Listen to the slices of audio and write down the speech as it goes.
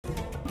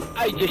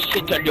I just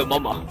shit on your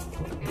mama.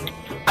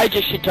 I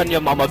just shit on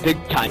your mama big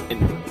time.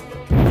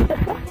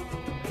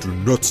 Do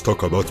not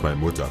talk about my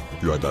mother,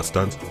 you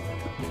understand?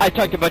 I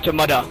talked about your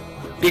mother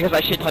because I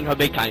shit on her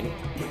big time.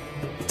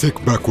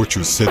 Take back what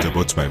you said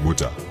about my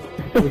mother.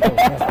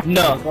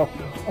 No.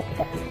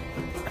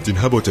 Then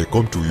how about I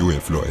come to you in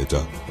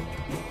Florida?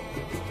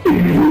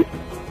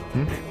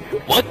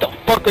 What the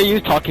fuck are you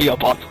talking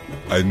about?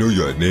 I know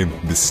your name,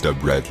 Mr.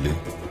 Bradley.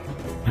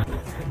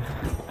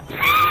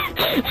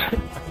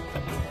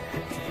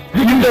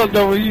 You don't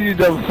know what you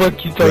the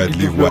fuck you talking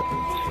Bradley about.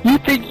 what? You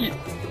think you...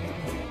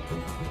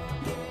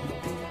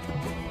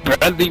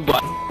 Bradley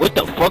what? What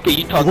the fuck are you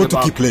You talking want to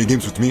about? keep playing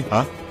games with me,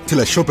 huh? Till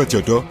I shop at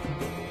your door?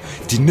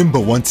 The number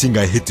one thing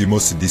I hate the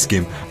most in this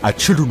game are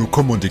children who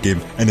come on the game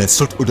and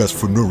insult others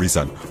for no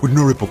reason, with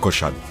no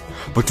repercussion.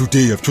 But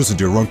today you have chosen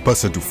the wrong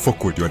person to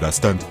fuck with, you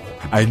understand?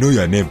 I know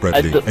your name,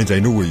 Bradley, and I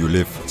know where you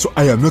live. So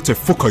I am not a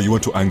fucker you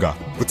want to anger,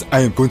 but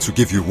I am going to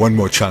give you one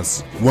more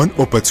chance, one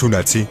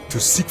opportunity to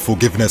seek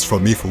forgiveness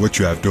from me for what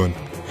you have done,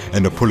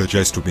 and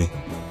apologize to me.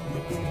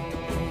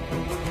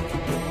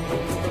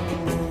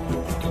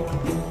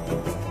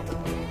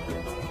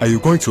 Are you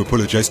going to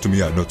apologize to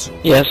me or not?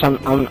 Yes,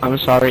 I'm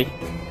sorry.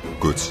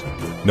 Good.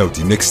 Now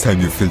the next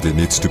time you feel the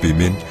need to be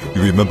mean,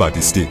 you remember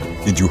this day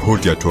and you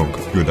hold your tongue.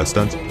 You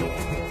understand?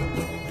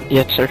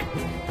 Yes, sir.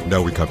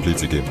 Now we can play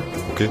the game,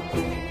 okay?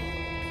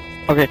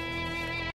 Okay.